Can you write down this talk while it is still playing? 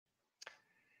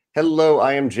Hello,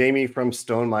 I am Jamie from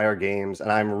Stonemeyer Games, and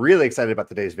I'm really excited about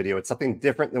today's video. It's something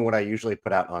different than what I usually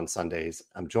put out on Sundays.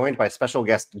 I'm joined by special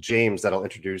guest James that I'll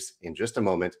introduce in just a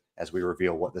moment as we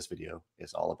reveal what this video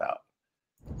is all about.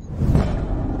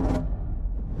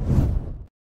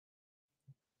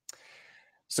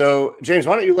 So, James,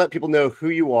 why don't you let people know who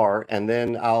you are, and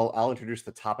then I'll introduce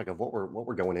the topic of what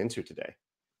we're going into today.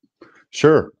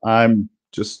 Sure. I'm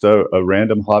just a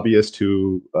random hobbyist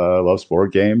who loves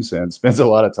board games and spends a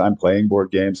lot of time playing board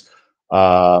games.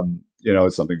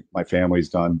 It's something my family's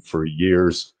done for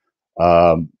years.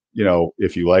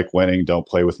 If you like winning, don't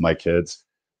play with my kids.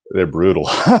 They're brutal.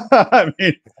 I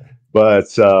mean, but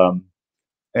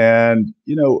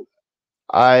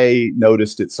I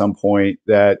noticed at some point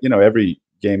that every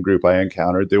game group I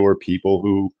encountered, there were people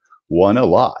who won a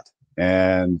lot,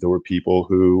 and there were people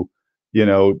who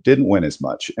didn't win as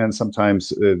much. And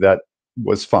sometimes that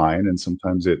was fine, and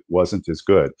sometimes it wasn't as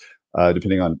good,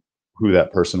 depending on who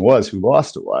that person was who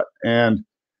lost a lot. And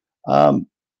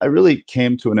I really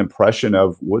came to an impression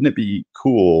of, wouldn't it be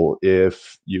cool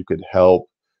if you could help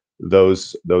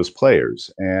those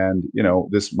players? And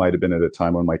this might have been at a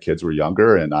time when my kids were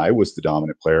younger and I was the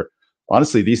dominant player.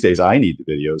 Honestly, these days I need the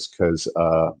videos because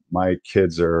my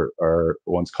kids are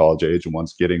one's college age and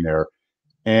one's getting there.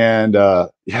 And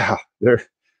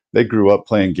they grew up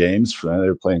playing games. They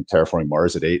were playing Terraforming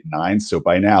Mars at 8 and 9. So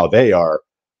by now they are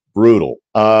brutal.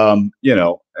 But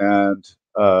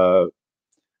the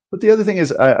other thing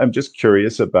is I'm just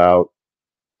curious about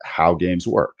how games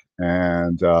work.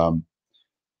 And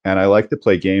I like to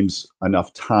play games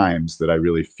enough times that I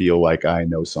really feel like I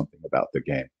know something about the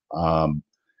game.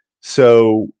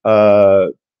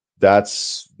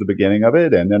 That's the beginning of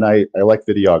it. And then I like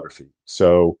videography.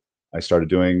 So I started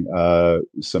doing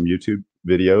some YouTube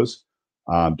videos,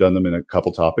 done them in a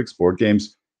couple topics. Board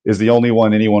games is the only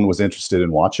one anyone was interested in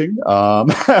watching.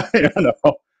 And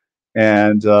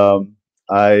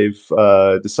I've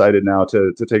decided now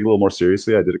to take it a little more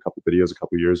seriously. I did a couple videos a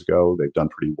couple years ago. They've done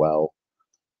pretty well.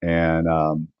 And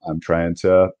I'm trying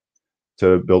to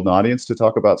build an audience to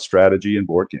talk about strategy and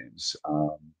board games.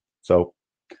 So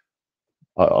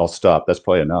I'll stop. That's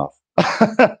probably enough.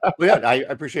 Well, yeah, I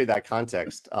appreciate that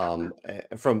context.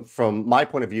 From my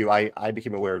point of view, I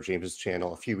became aware of James's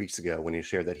channel a few weeks ago when he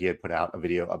shared that he had put out a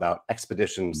video about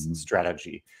expeditions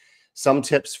strategy. Some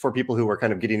tips for people who are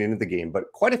kind of getting into the game,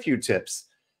 but quite a few tips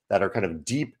that are kind of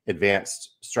deep,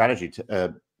 advanced strategy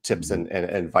tips and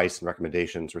advice and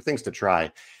recommendations or things to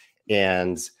try.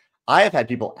 And I have had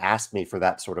people ask me for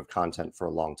that sort of content for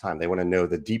a long time. They want to know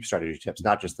the deep strategy tips,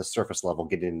 not just the surface level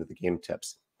getting into the game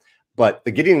tips. But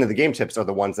the getting into the game tips are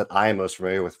the ones that I am most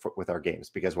familiar with our games,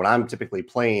 because when I'm typically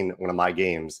playing one of my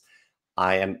games,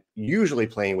 I am usually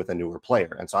playing with a newer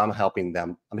player. And so I'm helping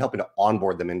to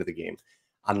onboard them into the game.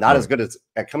 I'm not as good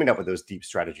at coming up with those deep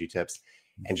strategy tips.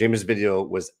 And James' video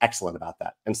was excellent about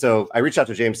that. And so I reached out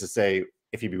to James to say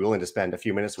if he'd be willing to spend a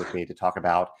few minutes with me to talk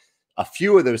about a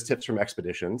few of those tips from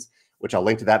expeditions, which I'll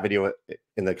link to that video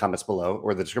in the comments below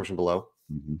or the description below.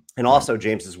 And also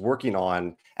James is working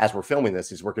on, as we're filming this,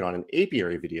 he's working on an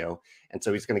apiary video. And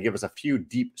so he's going to give us a few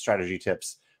deep strategy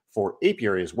tips for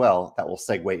apiary as well that will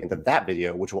segue into that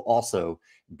video, which will also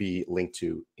be linked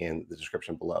to in the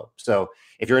description below. So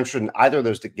if you're interested in either of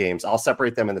those games, I'll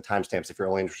separate them in the timestamps if you're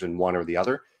only interested in one or the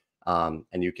other. And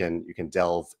you can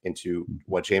delve into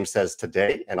what James says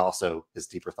today and also his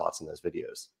deeper thoughts in those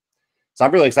videos. So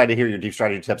I'm really excited to hear your deep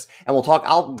strategy tips. And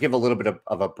I'll give a little bit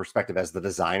of a perspective as the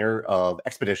designer of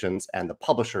Expeditions and the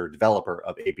publisher, developer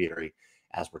of Apiary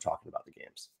as we're talking about the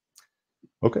games.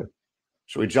 Okay.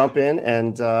 Should we jump in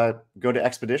and go to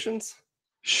Expeditions?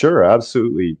 Sure,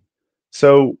 absolutely.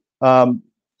 So,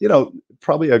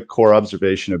 probably a core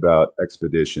observation about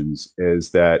Expeditions is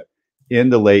that in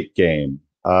the late game,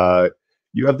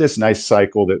 you have this nice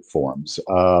cycle that forms.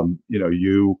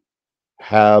 You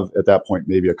have at that point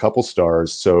maybe a couple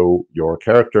stars, so your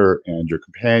character and your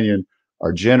companion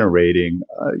are generating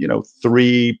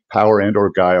 3 power and or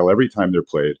guile every time they're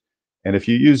played. And if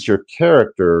you use your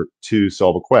character to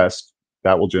solve a quest,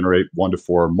 that will generate 1 to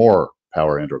 4 more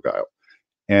power and or guile.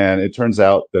 And it turns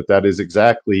out that that is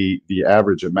exactly the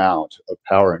average amount of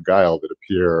power and guile that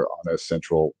appear on a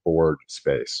central board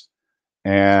space.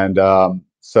 And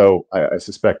so I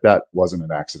suspect that wasn't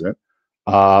an accident.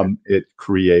 It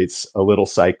creates a little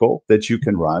cycle that you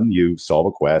can run. You solve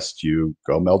a quest, you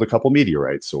go meld a couple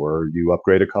meteorites, or you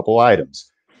upgrade a couple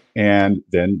items, and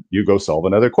then you go solve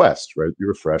another quest, right? You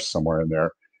refresh somewhere in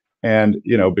there. And,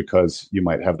 because you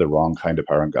might have the wrong kind of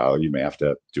power and guile, you may have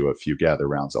to do a few gather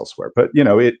rounds elsewhere. But,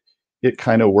 it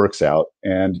kind of works out,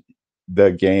 and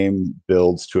the game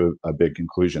builds to a big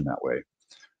conclusion that way.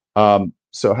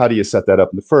 So how do you set that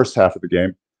up in the first half of the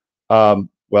game?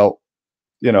 Well,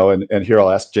 and here I'll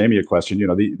ask Jamie a question.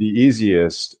 The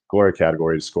easiest glory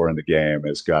category to score in the game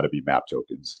has got to be map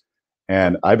tokens.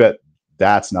 And I bet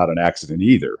that's not an accident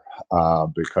either,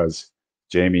 because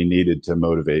Jamie needed to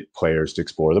motivate players to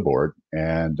explore the board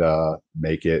and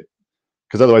make it,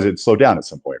 because otherwise it'd slow down at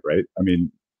some point, right? I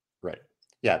mean, right.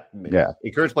 Yeah. Yeah.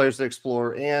 Encourage players to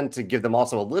explore and to give them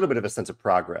also a little bit of a sense of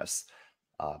progress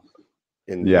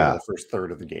in the first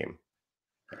third of the game.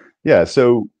 Yeah.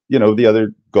 So, the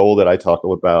other goal that I talk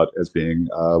about as being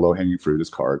low-hanging fruit is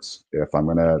cards. If I'm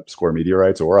going to score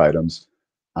meteorites or items,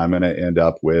 I'm going to end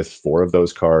up with 4 of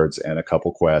those cards and a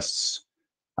couple quests.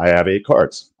 I have 8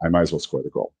 cards. I might as well score the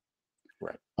goal.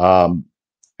 Right.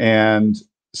 And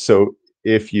so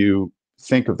if you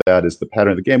think of that as the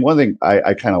pattern of the game, one thing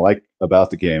I kind of like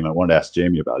about the game, I wanted to ask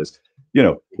Jamie about is,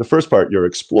 the first part, you're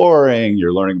exploring,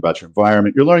 you're learning about your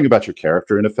environment, you're learning about your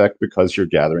character, in effect, because you're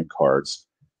gathering cards.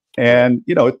 And,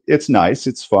 it's nice,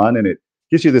 it's fun, and it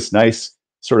gives you this nice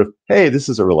sort of, hey, this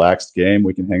is a relaxed game.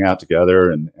 We can hang out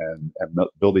together and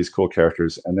build these cool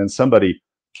characters. And then somebody,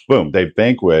 boom, they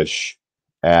vanquish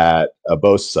at a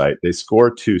boast site. They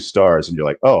score 2 stars, and you're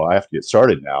like, oh, I have to get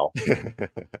started now.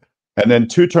 And then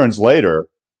 2 turns later,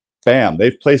 bam,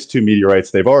 they've placed 2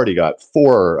 meteorites. They've already got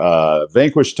 4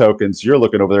 vanquish tokens. You're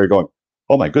looking over there going,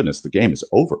 oh my goodness, the game is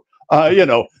over.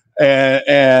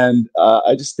 And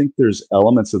I just think there's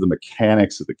elements of the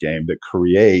mechanics of the game that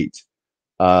create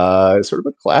sort of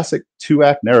a classic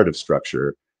 2-act narrative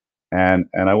structure. And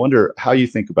I wonder how you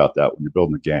think about that when you're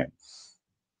building a game.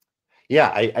 Yeah,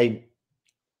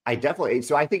 I definitely,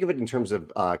 so I think of it in terms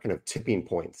of kind of tipping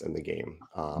points in the game.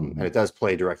 And it does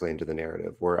play directly into the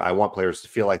narrative, where I want players to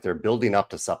feel like they're building up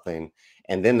to something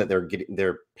and then that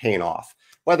they're paying off,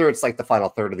 whether it's like the final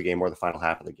third of the game or the final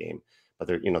half of the game. But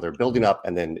they're building up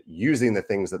and then using the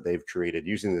things that they've created,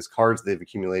 using these cards they've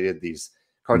accumulated, these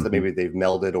cards that maybe they've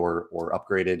melded or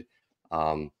upgraded,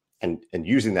 and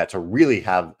using that to really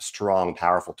have strong,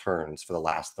 powerful turns for the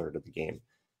last third of the game.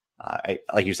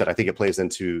 Like you said, I think it plays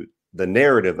into the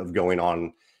narrative of going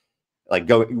on, like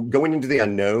going into the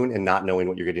unknown and not knowing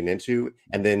what you're getting into,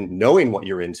 and then knowing what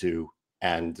you're into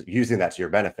and using that to your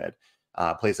benefit,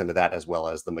 plays into that, as well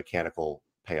as the mechanical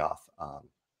payoff.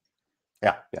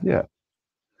 Yeah,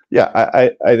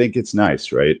 I think it's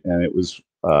nice, right? And it was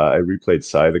I replayed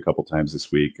Scythe a couple times this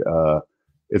week.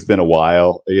 It's been a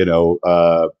while,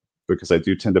 because I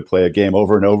do tend to play a game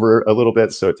over and over a little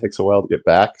bit, so it takes a while to get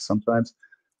back sometimes.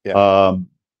 Yeah.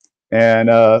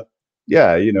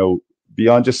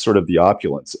 Beyond just sort of the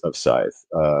opulence of Scythe,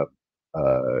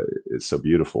 is so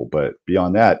beautiful, but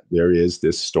beyond that, there is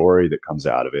this story that comes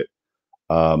out of it.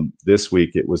 This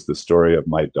week, it was the story of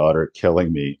my daughter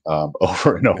killing me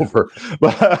over and over.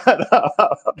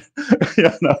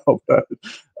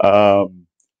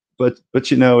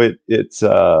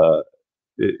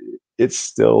 It's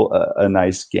still a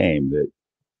nice game that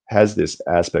has this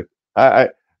aspect.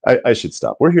 I should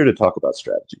stop. We're here to talk about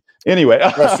strategy. Anyway.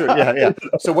 That's true. Yeah.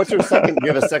 So what's your second?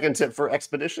 You have a second tip for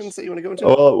expeditions that you want to go into?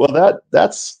 Well,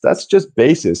 that's just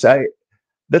basis.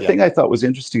 The thing I thought was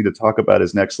interesting to talk about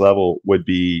as next level would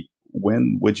be,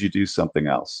 when would you do something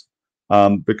else?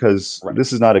 Because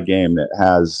this is not a game that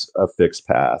has a fixed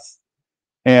path.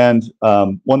 And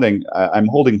one thing, I'm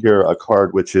holding here a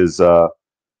card which is,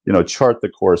 chart the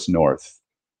course north.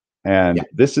 And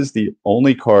this is the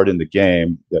only card in the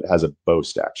game that has a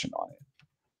boast action on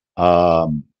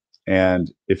it.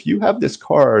 And if you have this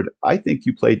card, I think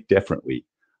you play differently.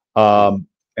 And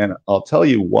I'll tell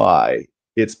you why.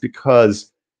 It's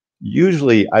because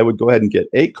usually I would go ahead and get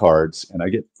 8 cards and I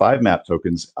get 5 map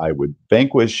tokens. I would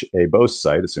vanquish a boast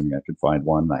site, assuming I can find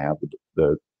one and I have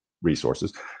the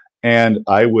resources. And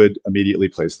I would immediately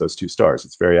place those 2 stars.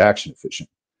 It's very action efficient.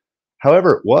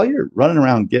 However, while you're running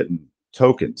around getting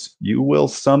tokens, you will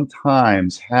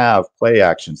sometimes have play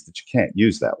actions that you can't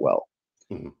use that well.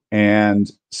 And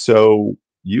so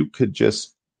you could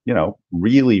just,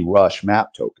 really rush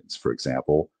map tokens, for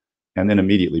example, and then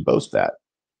immediately boast that.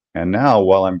 And now,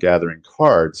 while I'm gathering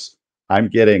cards, I'm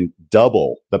getting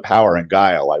double the power and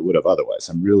guile I would have otherwise.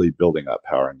 I'm really building up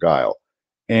power and guile.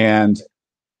 And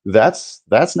that's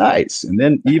nice. And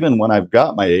then even when I've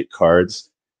got my 8 cards,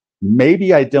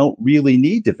 maybe I don't really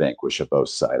need to vanquish a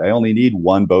boast site. I only need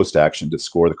 1 boast action to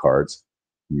score the cards.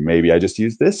 Maybe I just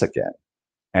use this again.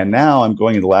 And now I'm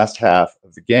going in the last half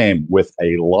of the game with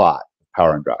a lot of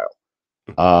power and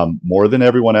guile. More than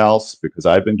everyone else, because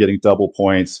I've been getting double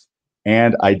points,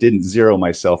 and I didn't zero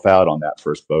myself out on that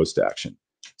first boast action.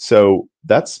 So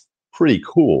that's pretty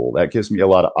cool. That gives me a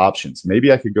lot of options.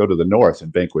 Maybe I could go to the north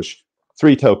and vanquish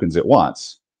 3 tokens at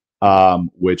once.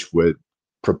 which would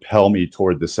propel me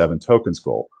toward the 7 tokens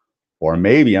goal. Or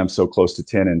maybe I'm so close to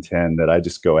 10 and 10 that I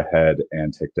just go ahead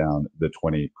and take down the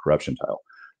 20 corruption tile.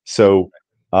 So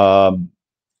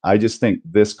I just think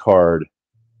this card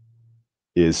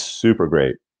is super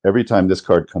great. Every time this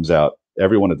card comes out,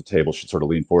 everyone at the table should sort of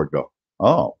lean forward and go,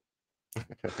 oh,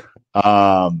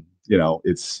 you know,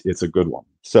 it's a good one.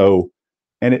 So,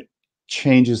 and it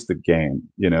changes the game.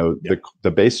 You know,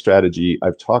 the base strategy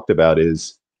I've talked about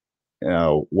is, you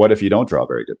know, what if you don't draw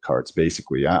very good cards?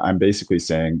 Basically, I'm basically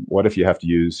saying, what if you have to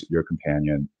use your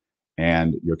companion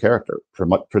and your character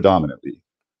predominantly?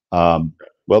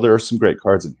 Well, there are some great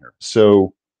cards in here.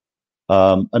 So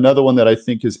another one that I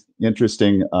think is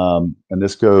interesting, and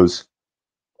this goes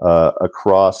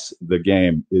across the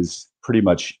game, is pretty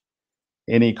much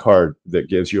any card that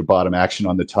gives you a bottom action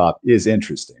on the top is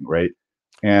interesting, right?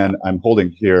 And I'm holding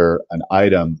here an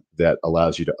item that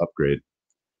allows you to upgrade.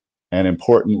 And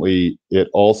importantly, it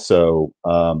also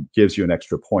gives you an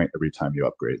extra point every time you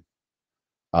upgrade.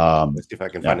 Let's see if I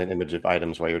can find an image of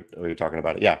items while you're talking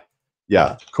about it.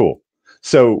 Yeah. Cool.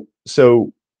 So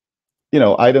you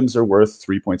know, items are worth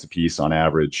 3 points apiece on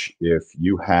average. If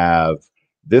you have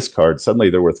this card, suddenly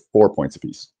they're worth 4 points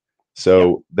apiece.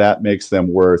 So that makes them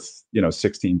worth, you know,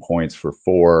 16 points for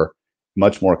 4.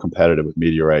 Much more competitive with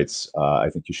meteorites. I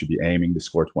think you should be aiming to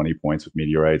score 20 points with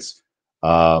meteorites.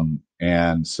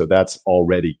 And so that's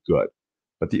already good.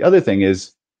 But the other thing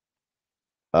is,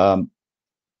 might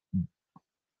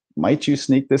you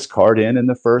sneak this card in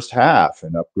the first half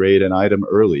and upgrade an item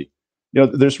early? You know,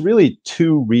 there's really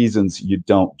 2 reasons you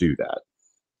don't do that.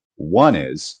 One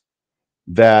is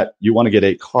that you want to get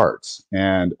 8 cards,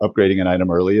 and upgrading an item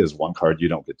early is 1 card you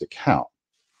don't get to count.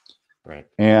 Right.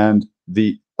 And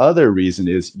the other reason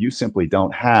is you simply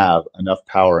don't have enough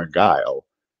power and guile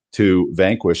to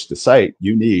vanquish the site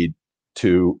you need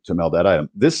to meld that item.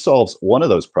 This solves one of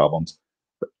those problems,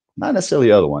 but not necessarily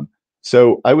the other one.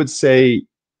 So I would say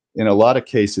in a lot of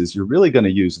cases, you're really going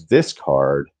to use this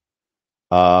card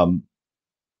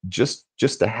just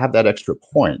to have that extra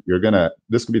point.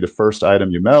 This could be the first item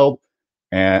you meld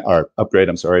or upgrade,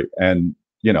 I'm sorry. And,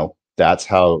 you know, that's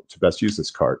how to best use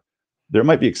this card. There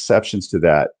might be exceptions to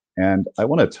that. And I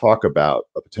want to talk about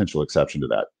a potential exception to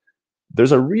that.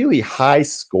 There's a really high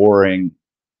scoring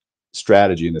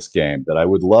strategy in this game that I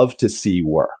would love to see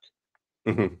work.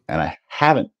 And I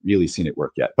haven't really seen it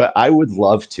work yet, but I would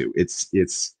love to.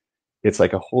 It's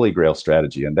like a holy grail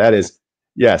strategy. And that is,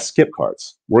 skip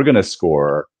cards. We're going to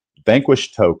score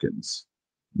vanquish tokens,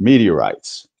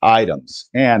 meteorites, items,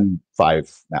 and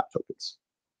 5 map tokens.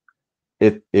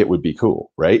 It would be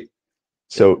cool, right?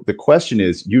 So the question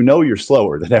is, you know, you're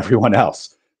slower than everyone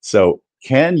else. So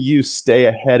can you stay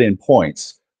ahead in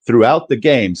points throughout the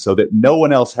game so that no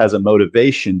one else has a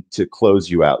motivation to close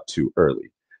you out too early?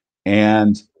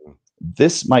 And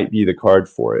this might be the card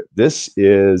for it. This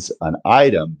is an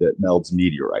item that melds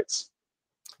meteorites.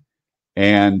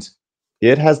 And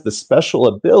it has the special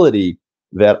ability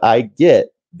that I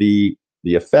get the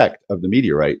effect of the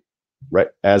meteorite right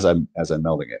as I'm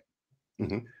melding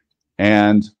it.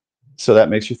 And so that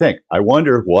makes you think, I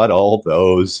wonder what all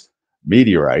those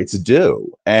meteorites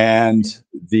do. And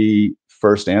the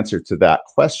first answer to that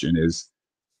question is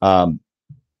 8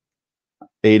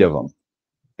 of them.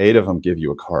 8 of them give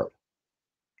you a card.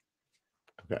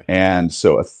 Okay. And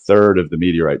so a third of the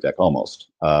meteorite deck almost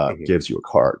gives you a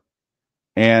card.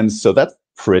 And so that's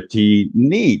pretty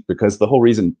neat, because the whole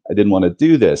reason I didn't want to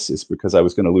do this is because I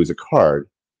was going to lose a card.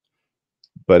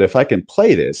 But if I can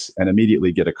play this and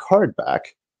immediately get a card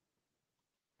back,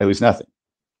 I lose nothing.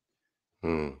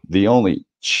 The only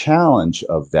challenge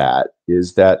of that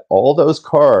is that all those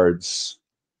cards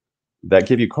that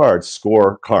give you cards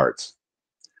score cards.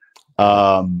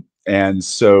 And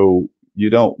so you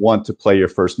don't want to play your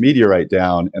first meteorite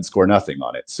down and score nothing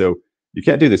on it. So you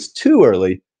can't do this too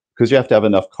early, because you have to have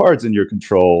enough cards in your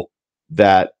control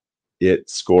that it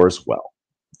scores well.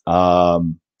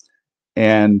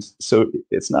 And so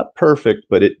it's not perfect,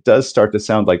 but it does start to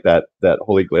sound like that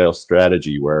Holy Grail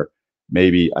strategy where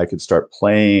maybe I could start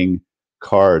playing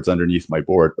cards underneath my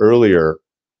board earlier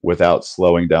without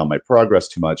slowing down my progress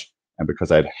too much. And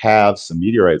because I'd have some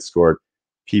meteorites scored,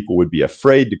 people would be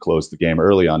afraid to close the game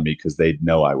early on me because they'd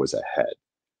know I was ahead.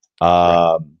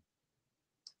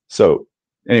 So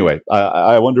anyway,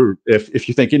 I wonder if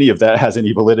you think any of that has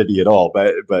any validity at all,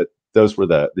 but those were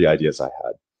the ideas I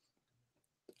had.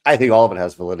 I think all of it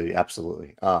has validity,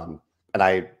 absolutely. And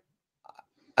I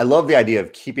love the idea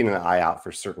of keeping an eye out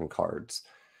for certain cards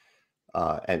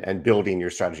and building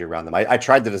your strategy around them. I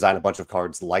tried to design a bunch of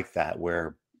cards like that,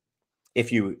 where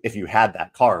if you had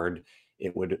that card,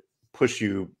 it would push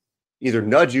you either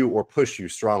nudge you or push you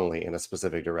strongly in a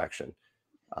specific direction.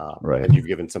 Right. And you've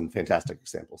given some fantastic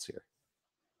examples here.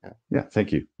 Yeah.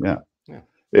 Thank you. Yeah. Yeah.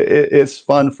 It's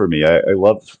fun for me. I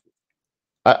love,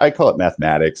 I call it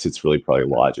mathematics. It's really probably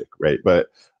logic, right? But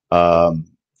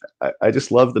I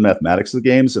just love the mathematics of the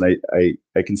games, and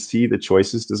I can see the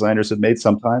choices designers have made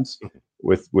sometimes.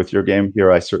 With your game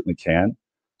here, I certainly can.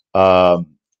 And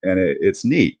it's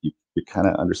neat. You kind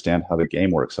of understand how the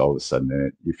game works all of a sudden,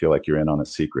 and you feel like you're in on a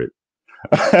secret.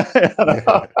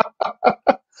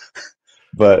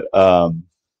 But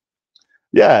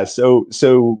yeah, so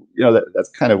that's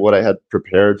kind of what I had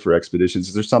prepared for Expeditions.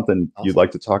 Is there something you'd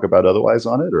like to talk about otherwise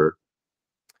on it, or?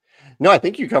 No, I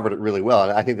think you covered it really well,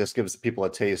 and I think this gives people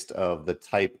a taste of the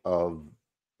type of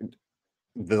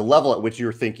the level at which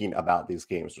you're thinking about these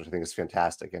games, which I think is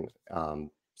fantastic. And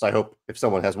so I hope if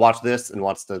someone has watched this and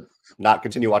wants to not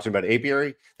continue watching about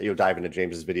Apiary, that you'll dive into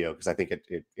James's video, because I think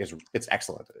it's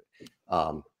excellent.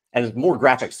 And it's more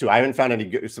graphics too. I haven't found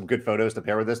some good photos to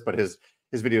pair with this, but his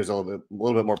video is a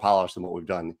little bit more polished than what we've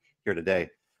done here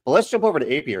today. But let's jump over to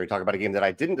Apiary, talk about a game that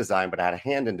I didn't design, but I had a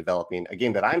hand in developing, a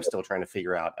game that I'm still trying to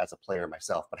figure out as a player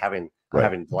myself, but I'm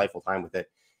having a delightful time with it.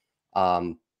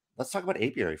 Let's talk about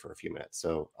Apiary for a few minutes.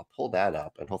 So I'll pull that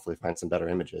up and hopefully find some better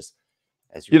images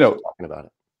as you're talking about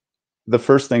it. The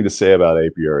first thing to say about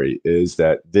Apiary is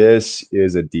that this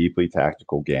is a deeply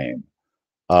tactical game.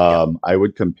 I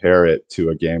would compare it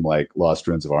to a game like Lost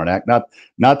Ruins of Arnak.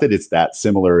 Not that it's that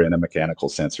similar in a mechanical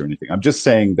sense or anything. I'm just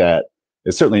saying that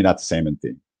it's certainly not the same in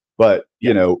theme. But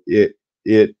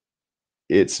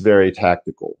it's very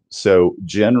tactical. So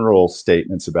general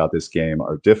statements about this game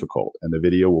are difficult, and the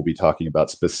video will be talking about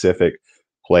specific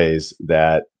plays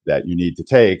that you need to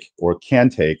take or can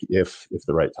take if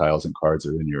the right tiles and cards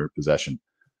are in your possession.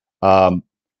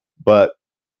 But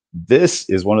this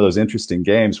is one of those interesting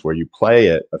games where you play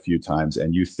it a few times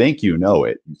and you think you know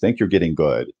it, you think you're getting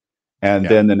good, and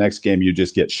then the next game you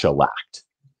just get shellacked.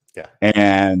 Yeah.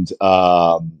 And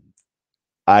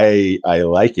I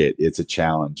like it. It's a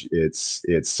challenge. It's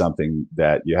something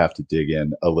that you have to dig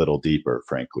in a little deeper,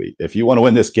 frankly. If you want to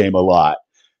win this game a lot,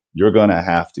 you're going to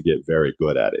have to get very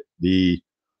good at it.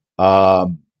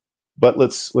 But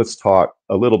let's talk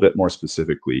a little bit more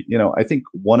specifically. I think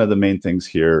one of the main things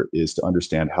here is to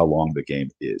understand how long the game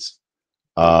is.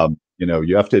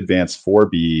 You have to advance 4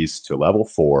 Bs to level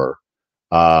 4.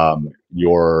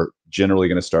 You're generally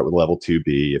going to start with level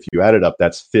 2B. If you add it up,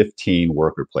 that's 15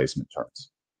 worker placement turns.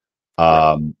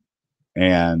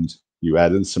 And you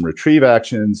add in some retrieve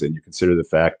actions, and you consider the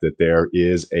fact that there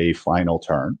is a final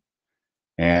turn,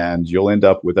 and you'll end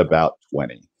up with about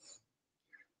 20.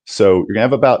 So you're going to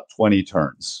have about 20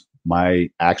 turns. My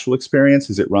actual experience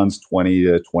is it runs 20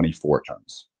 to 24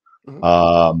 turns.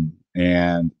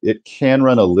 And it can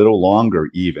run a little longer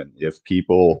even if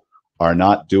people are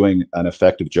not doing an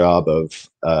effective job of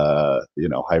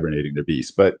hibernating their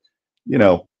beasts. But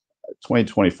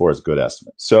 2024 is a good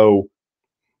estimate. So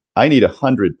I need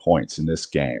 100 points in this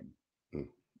game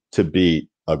to beat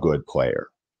a good player.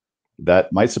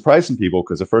 That might surprise some people,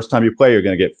 because the first time you play, you're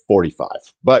going to get 45.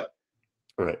 But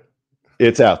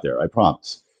it's out there, I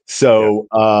promise. So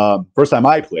first time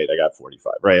I played, I got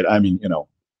 45. Right? I mean,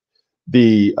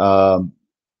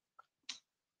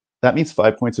 that means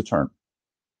 5 points a turn.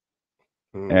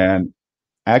 And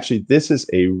actually, this is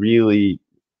probably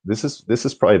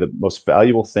the most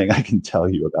valuable thing I can tell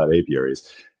you about apiaries.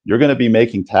 You're going to be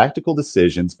making tactical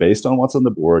decisions based on what's on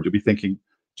the board. You'll be thinking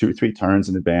 2 or 3 turns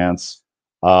in advance.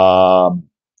 And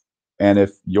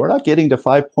if you're not getting to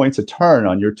 5 points a turn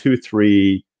on your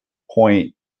 2-3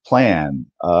 point plan,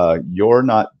 you're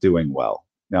not doing well.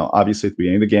 Now, obviously, at the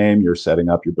beginning of the game, you're setting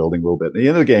up, you're building a little bit. At the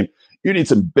end of the game, you need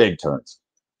some big turns,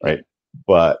 right?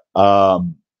 But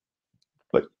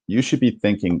you should be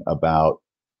thinking about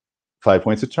 5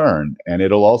 points a turn, and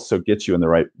it'll also get you in the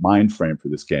right mind frame for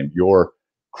this game. Your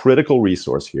critical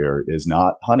resource here is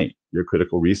not honey. Your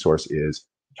critical resource is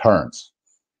turns.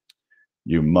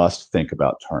 You must think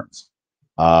about turns.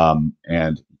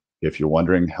 And if you're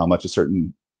wondering how much a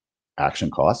certain action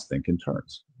costs, think in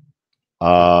turns.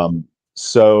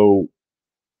 So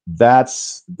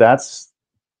that's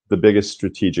the biggest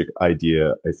strategic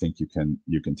idea I think you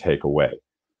can take away.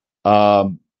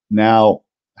 Now,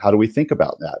 how do we think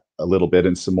about that a little bit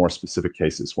in some more specific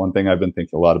cases? One thing I've been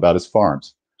thinking a lot about is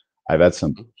farms. I've had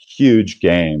some huge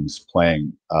games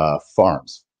playing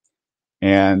farms.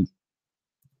 And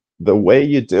the way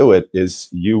you do it is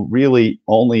you really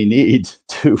only need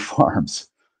 2 farms,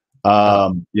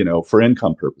 for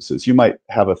income purposes. You might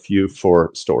have a few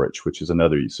for storage, which is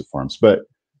another use of farms. But,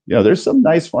 there's some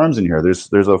nice farms in here.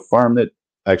 There's a farm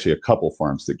actually a couple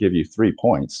farms that give you 3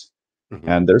 points. Mhm.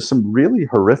 And there's some really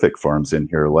horrific farms in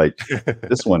here, like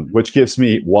this one, which gives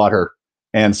me water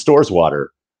and stores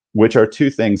water, which are two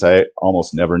things I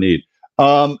almost never need.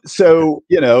 So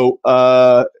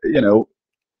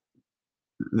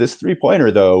this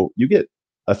 3-pointer though, you get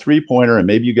a 3-pointer, and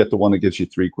maybe you get the one that gives you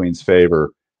 3 queens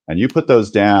favor, and you put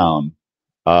those down.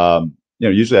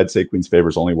 Usually I'd say queen's favor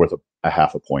is only worth a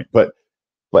half a point, but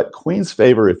queen's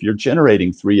favor, if you're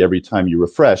generating 3 every time you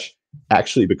refresh,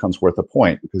 actually becomes worth a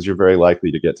point because you're very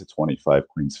likely to get to 25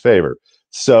 queen's favor.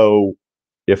 So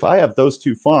if I have those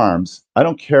 2 farms, I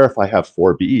don't care if I have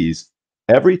 4 bees.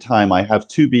 Every time I have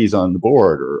 2 bees on the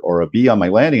board or a bee on my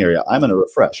landing area, I'm going to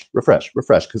refresh,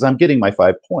 because I'm getting my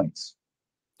 5 points.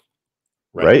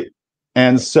 Right.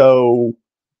 And so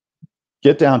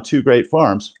get down 2 great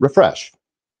farms, refresh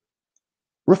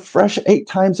 8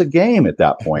 times a game at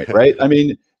that point, right? I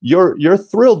mean, you're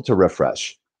thrilled to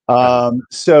refresh.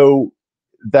 So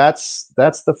that's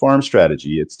the farm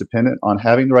strategy. It's dependent on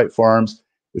having the right farms.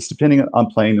 It's depending on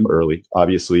playing them early.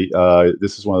 Obviously,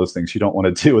 this is one of those things you don't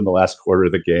want to do in the last quarter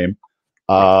of the game,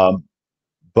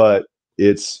 but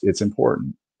it's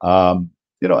important.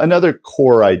 Another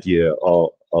core idea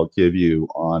I'll give you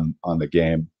on the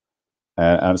game.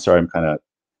 And I'm sorry, I'm kind of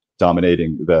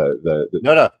dominating the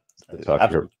no. Talk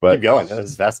here, but keep going. That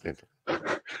is fascinating.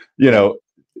 The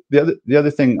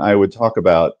other thing I would talk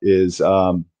about is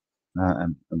I'm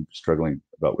struggling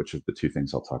about which of the 2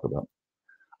 things I'll talk about.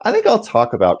 I think I'll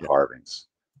talk about carvings.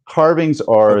 Carvings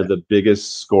are the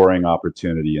biggest scoring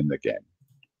opportunity in the game.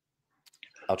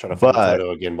 I'll try to find the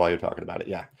photo again while you're talking about it.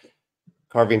 Yeah,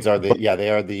 carvings are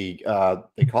they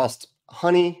cost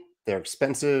honey. They're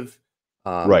expensive.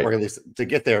 Right. Or at least to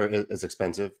get there is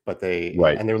expensive, but they're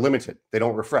limited. They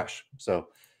don't refresh. So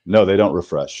no, they don't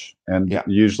refresh. And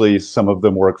usually some of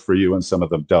them work for you and some of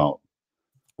them don't.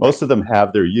 Most of them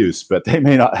have their use, but they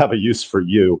may not have a use for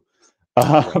you.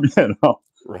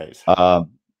 Right.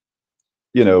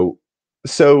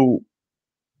 So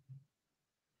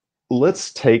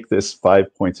let's take this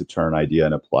 5 points a turn idea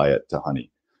and apply it to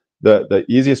honey. The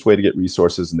easiest way to get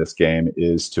resources in this game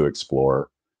is to explore.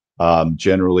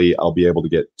 Generally, I'll be able to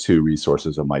get 2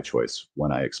 resources of my choice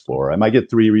when I explore. I might get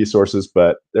 3 resources,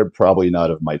 but they're probably not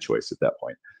of my choice at that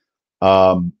point.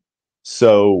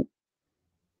 So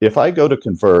if I go to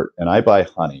convert and I buy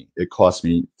honey, it costs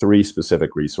me 3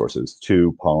 specific resources,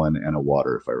 2 pollen and a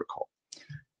water, if I recall.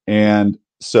 And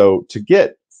so to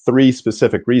get 3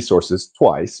 specific resources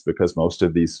twice, because most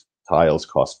of these tiles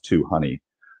cost 2 honey,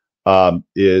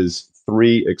 is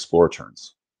 3 explore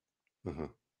turns. Mm-hmm.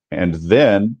 And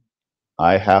then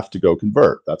I have to go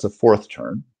convert. That's a 4th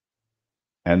turn.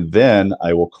 And then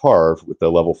I will carve with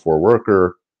the level 4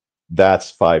 worker.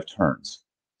 That's 5 turns.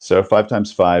 So 5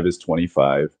 times 5 is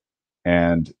 25.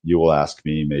 And you will ask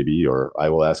me maybe, or I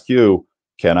will ask you,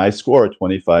 can I score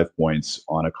 25 points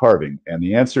on a carving? And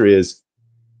the answer is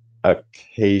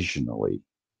occasionally.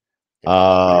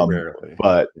 Rarely.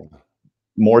 But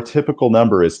more typical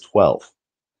number is 12.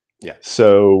 Yeah.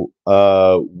 So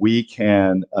we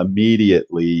can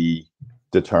immediately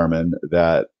determine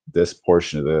that this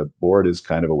portion of the board is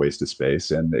kind of a waste of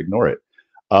space and ignore it.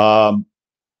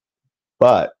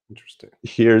 But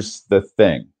here's the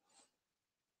thing.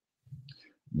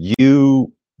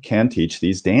 You can teach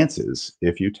these dances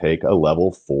if you take a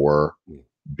level 4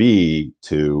 B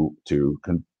to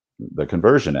the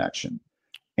conversion action.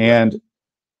 And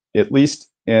at least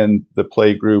in the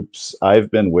play groups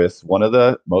I've been with, one of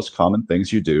the most common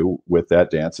things you do with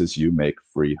that dance is you make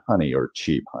free honey or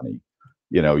cheap honey.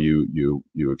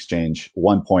 You exchange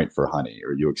 1 point for honey,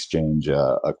 or you exchange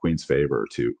a queen's favor or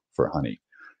 2 for honey.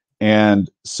 And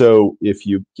so if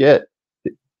you get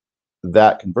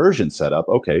that conversion set up,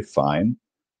 okay, fine.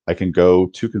 I can go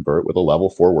to convert with a level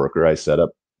 4 worker. I set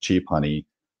up cheap honey.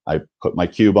 I put my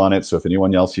cube on it. So if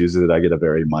anyone else uses it, I get a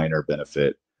very minor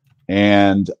benefit.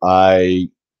 And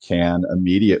I can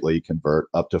immediately convert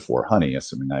up to 4 honey,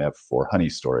 assuming I have 4 honey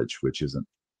storage, which isn't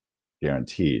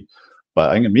guaranteed.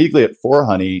 But I can immediately get 4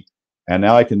 honey, and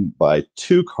now I can buy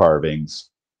 2 carvings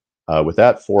with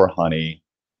that 4 honey,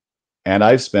 and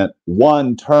I've spent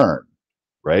 1 turn,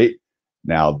 right?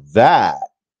 Now that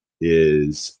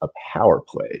is a power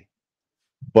play,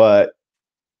 but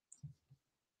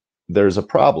there's a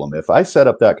problem. If I set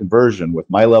up that conversion with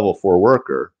my level 4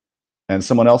 worker, and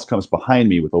someone else comes behind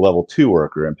me with a level 2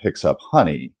 worker and picks up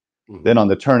honey, then on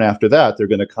the turn after that, they're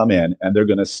going to come in and they're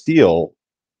going to steal.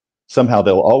 Somehow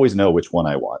they'll always know which one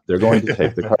I want. They're going to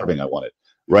take the carving I wanted,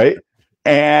 right?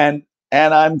 And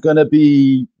I'm going to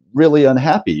be really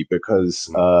unhappy because,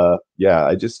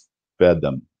 I just fed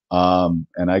them.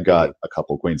 And I got a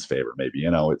couple queen's favor, maybe,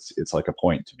 it's like a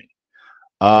point to me.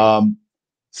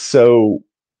 So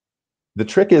the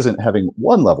trick isn't having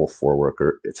one level 4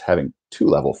 worker, it's having 2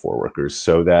 level 4 workers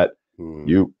so that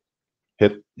you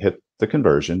hit the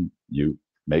conversion, you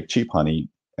make cheap honey,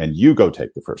 and you go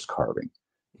take the first carving.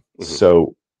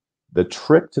 So the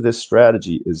trick to this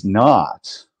strategy is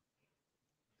not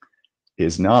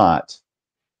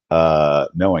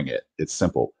knowing it. It's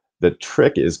simple. The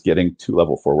trick is getting 2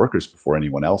 level 4 workers before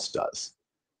anyone else does.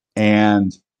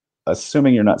 And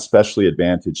assuming you're not specially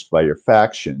advantaged by your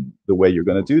faction, the way you're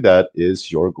going to do that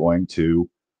is you're going to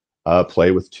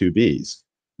play with 2 Bs.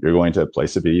 You're going to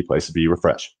place a B,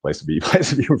 refresh, place a B,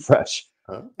 place a B, refresh.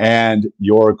 And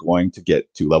you're going to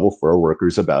get 2 level 4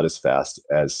 workers about as fast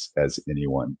as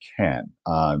anyone can.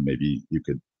 Maybe you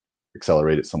could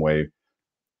accelerate it some way.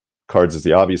 Cards is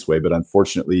the obvious way, but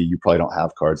unfortunately, you probably don't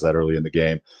have cards that early in the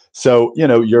game. So,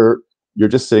 you're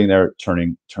just sitting there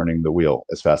turning the wheel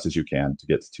as fast as you can to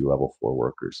get to 2 level 4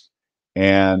 workers.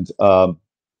 And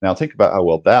now think about how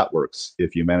well that works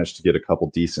if you manage to get a couple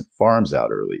decent farms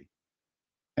out early.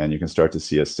 And you can start to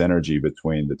see a synergy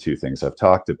between the 2 things I've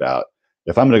talked about.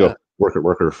 If I'm going to go worker,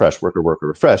 refresh, worker,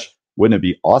 refresh, wouldn't it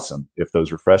be awesome if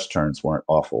those refresh turns weren't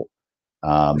awful?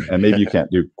 And maybe you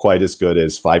can't do quite as good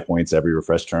as 5 points every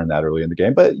refresh turn that early in the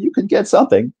game, but you can get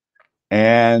something.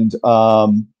 And,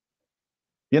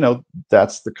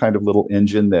 that's the kind of little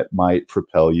engine that might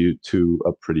propel you to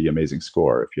a pretty amazing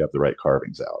score if you have the right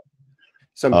carvings out.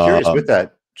 So I'm curious with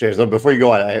that, James, before you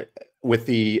go on, with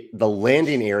the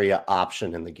landing area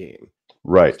option in the game.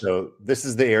 Right. So this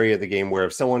is the area of the game where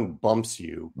if someone bumps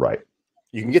you, right,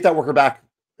 you can get that worker back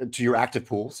to your active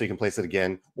pool so you can place it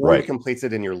again, or you can place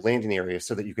it in your landing area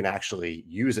so that you can actually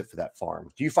use it for that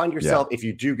farm. Do you find yourself, if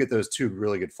you do get those 2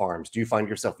 really good farms, do you find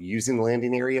yourself using the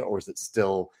landing area, or is it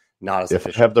still not as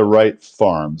efficient? If I have the right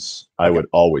farms, I would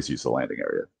always use the landing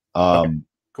area.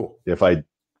 Cool. If I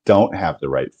don't have the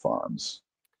right farms,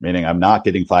 meaning I'm not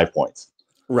getting 5 points,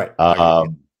 right,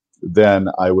 then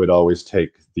I would always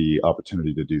take the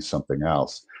opportunity to do something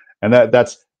else. And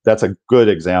that's a good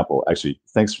example. Actually,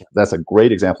 thanks. That's a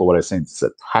great example of what I was saying. It's a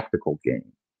tactical game.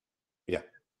 Yeah.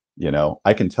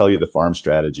 I can tell you the farm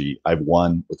strategy. I've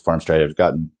won with farm strategy. I've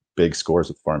gotten big scores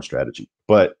with farm strategy.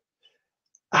 But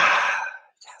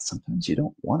sometimes you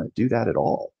don't want to do that at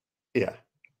all. Yeah.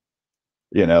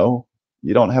 You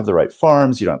don't have the right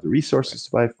farms. You don't have the resources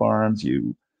to buy farms.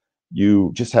 You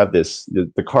just have this,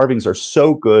 the carvings are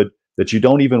so good that you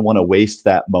don't even want to waste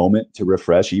that moment to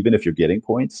refresh, even if you're getting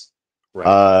points.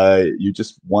 Right. You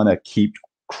just want to keep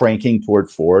cranking toward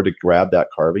 4 to grab that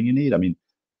carving you need. I mean,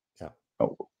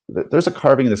 there's a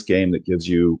carving in this game that gives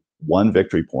you 1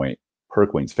 victory point per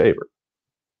queen's favor.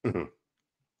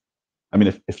 I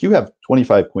mean, if you have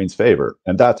 25 queen's favor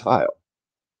and that tile,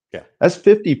 that's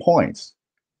 50 points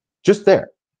just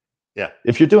there. Yeah.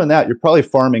 If you're doing that, you're probably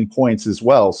farming points as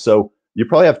well. So you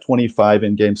probably have 25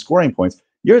 in-game scoring points.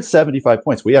 You're at 75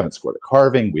 points. We haven't scored a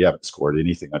carving. We haven't scored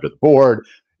anything under the board.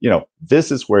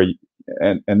 This is where,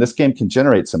 and this game can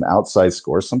generate some outsized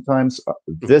scores sometimes.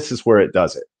 This is where it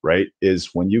does it, right?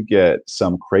 Is when you get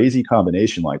some crazy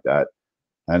combination like that,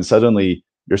 and suddenly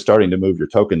you're starting to move your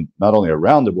token not only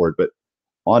around the board, but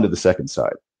onto the second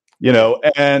side,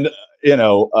 and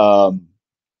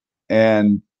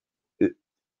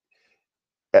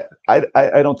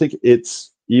I don't think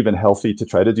it's even healthy to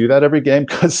try to do that every game,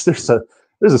 because there's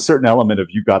a certain element of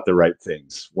you got the right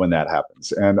things when that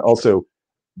happens. And also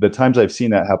the times I've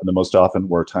seen that happen the most often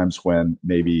were times when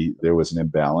maybe there was an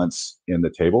imbalance in the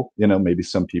table. Maybe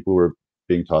some people were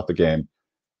being taught the game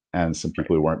and some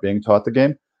people who weren't being taught the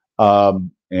game.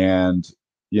 And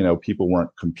people weren't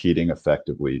competing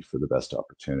effectively for the best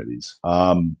opportunities.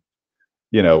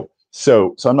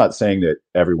 So I'm not saying that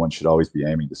everyone should always be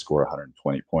aiming to score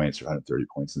 120 points or 130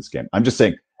 points in this game. I'm just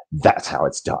saying that's how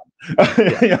it's done.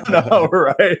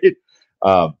 Right?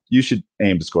 You should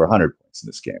aim to score 100 points in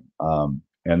this game.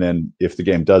 And then if the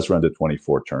game does run to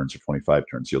 24 turns or 25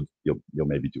 turns, you'll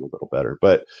maybe do a little better.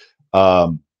 But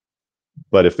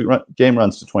if the game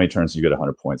runs to 20 turns, you get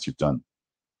 100 points. You've done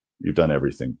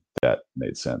everything that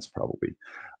made sense, probably.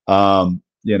 So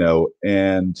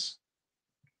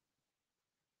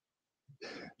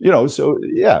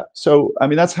I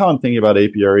mean, that's how I'm thinking about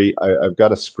Apiary. I've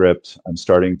got a script. I'm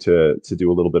starting to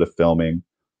do a little bit of filming,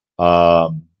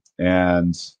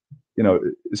 and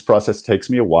this process takes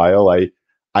me a while.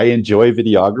 I enjoy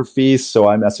videography, so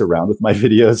I mess around with my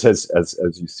videos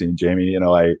as you've seen, Jamie.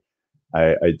 I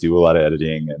do a lot of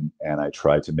editing and I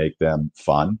try to make them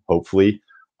fun. Hopefully,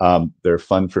 they're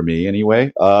fun for me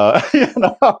anyway. My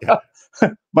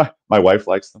wife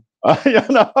likes them.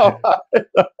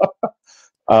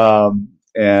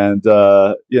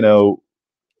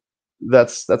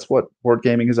 that's what board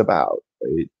gaming is about,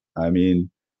 right? I mean,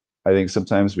 I think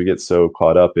sometimes we get so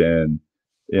caught up in,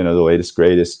 the latest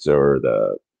greatest, or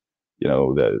the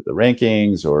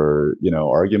rankings, or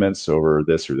arguments over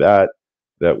this or that,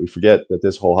 that we forget that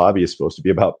this whole hobby is supposed to be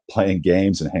about playing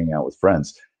games and hanging out with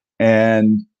friends.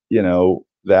 And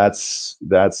that's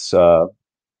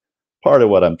part of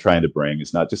what I'm trying to bring,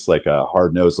 is not just like a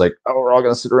hard nose, like, oh, we're all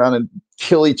going to sit around and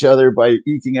kill each other by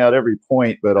eking out every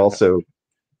point, but also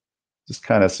just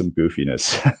kind of some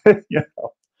goofiness. Yeah.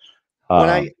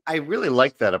 When I really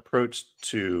like that approach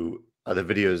to the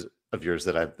videos of yours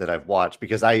that I've watched,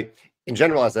 because in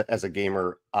general, as a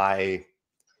gamer,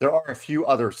 there are a few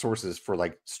other sources for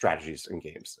like strategies in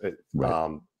games.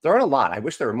 Right. There aren't a lot. I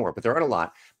wish there were more, but there aren't a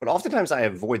lot. But oftentimes I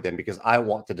avoid them because I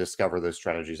want to discover those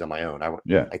strategies on my own.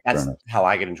 Yeah, like fair that's enough. how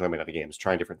I get enjoyment out of games,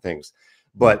 trying different things.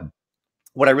 But Mhm.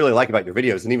 what I really like about your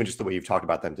videos, and even just the way you've talked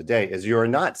about them today, is you're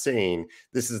not saying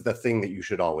this is the thing that you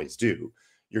should always do.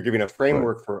 You're giving a Right.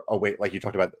 framework for a way, like you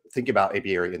talked about, think about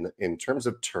apiary in terms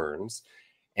of turns.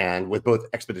 And with both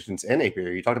expeditions and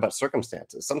apiary, you talked about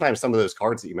circumstances. Sometimes some of those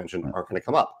cards that you mentioned Right. aren't going to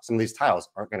come up. Some of these tiles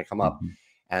aren't going to come up. Mhm.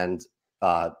 And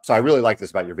so I really like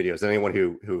this about your videos. Anyone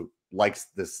who likes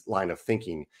this line of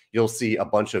thinking, you'll see a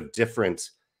bunch of different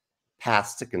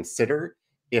paths to consider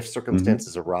if Mhm.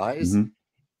 circumstances arise. Mhm.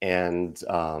 And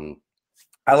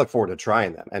I look forward to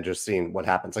trying them and just seeing what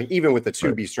happens. Like even with the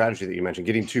Right. 2B strategy that you mentioned,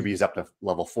 getting 2Bs up to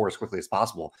level 4 as quickly as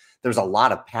possible, there's a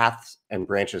lot of paths and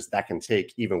branches that can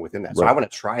take even within that. So I Right. want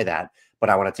to try that, but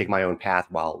I want to take my own path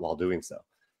while doing so.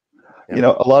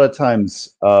 Yeah. A lot of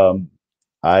times,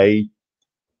 I,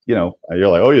 you're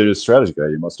like, oh, you're a strategy guy,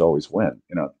 you must always win.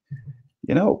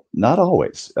 Not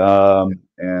always.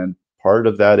 And part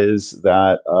of that is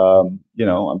that,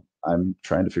 I'm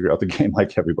trying to figure out the game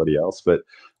like everybody else, but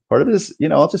part of it is,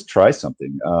 I'll just try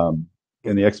something.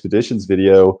 In the expeditions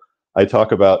video, I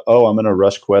talk about, oh, I'm going to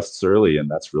rush quests early, and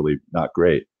that's really not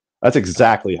great. That's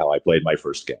exactly how I played my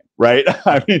first game, right?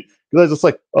 I mean, because I was just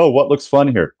like, oh, what looks fun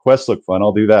here? Quests look fun.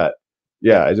 I'll do that.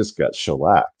 Yeah, Yeah. I just got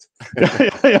shellacked.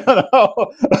 you know?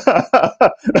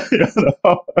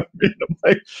 I mean, I'm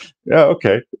like, yeah,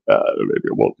 okay, maybe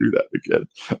I won't do that again.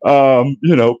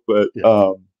 But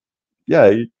Yeah.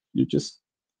 yeah, you just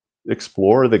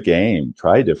explore the game,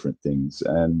 try different things,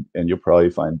 and you'll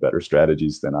probably find better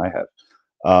strategies than I have.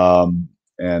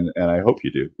 And I hope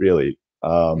you do, really.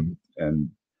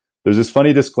 And there's this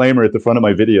funny disclaimer at the front of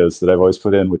my videos that I've always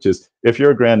put in, which is, if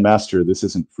you're a grandmaster, this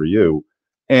isn't for you.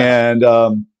 And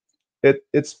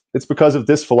it's because of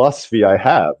this philosophy I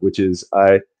have, which is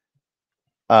at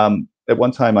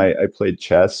one time I played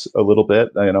chess a little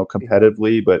bit,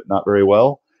 competitively, but not very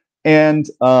well. And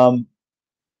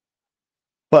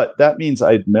but that means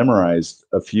I'd memorized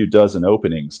a few dozen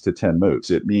openings to 10 moves.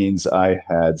 It means I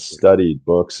had studied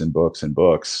books and books and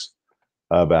books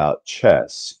about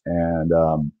chess. And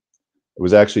it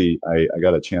was actually, I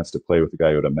got a chance to play with a guy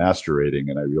who had a master rating,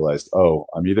 and I realized, oh,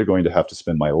 I'm either going to have to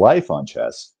spend my life on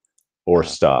chess or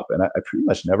stop. And I pretty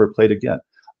much never played again.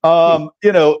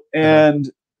 And,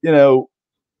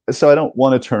 so I don't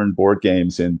want to turn board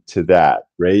games into that,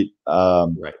 right?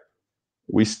 Right.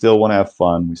 We still want to have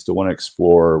fun. We still want to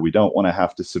explore. We don't want to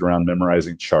have to sit around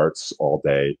memorizing charts all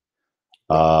day.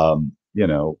 Um, you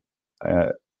know,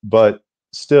 but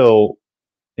still,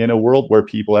 in a world where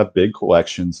people have big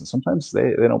collections, and sometimes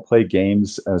they don't play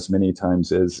games as many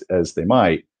times as they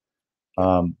might,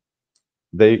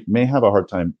 they may have a hard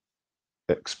time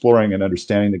exploring and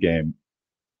understanding the game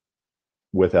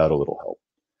without a little help.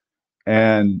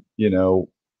 And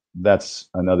that's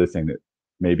another thing that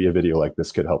maybe a video like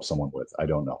this could help someone with. I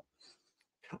don't know.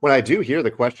 When I do hear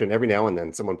the question, every now and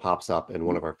then someone pops up in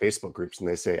one of our Facebook groups and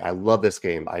they say, I love this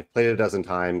game. I've played it a dozen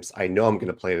times. I know I'm going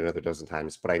to play it another dozen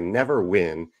times, but I never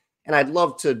win. And I'd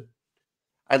love to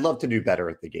do better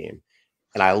at the game.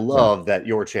 And I Yeah. love that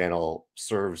your channel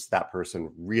serves that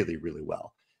person really, really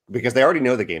well, because they already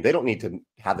know the game. They don't need to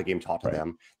have the game taught to Right.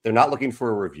 them. They're not looking for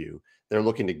a review. They're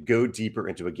looking to go deeper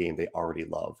into a game they already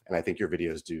love. And I think your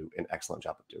videos do an excellent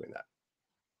job of doing that.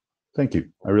 Thank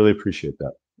you. I really appreciate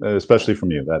that, especially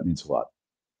from you. That means a lot.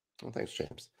 Well, thanks,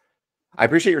 James. I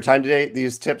appreciate your time today.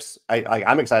 These tips,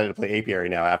 I'm excited to play Apiary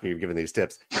now after you've given these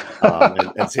tips,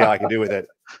 and see how I can do with it.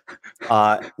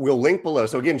 We'll link below.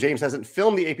 So again, James hasn't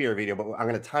filmed the Apiary video, but I'm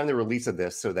going to time the release of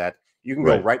this so that you can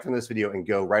go right from this video and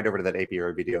go right over to that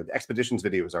Apiary video. The Expeditions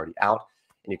video is already out,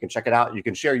 and you can check it out. You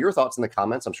can share your thoughts in the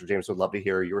comments. I'm sure James would love to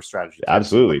hear your strategy.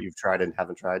 Absolutely. What you've tried and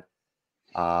haven't tried.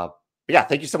 But yeah,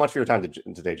 thank you so much for your time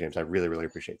today, James. I really, really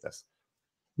appreciate this.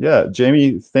 Yeah,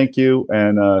 Jamie, thank you.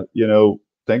 And,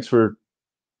 thanks for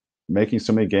making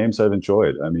so many games I've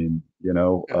enjoyed. I mean,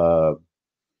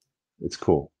 It's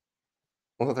cool.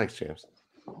 Well, thanks, James.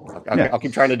 Yeah. I'll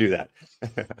keep trying to do that.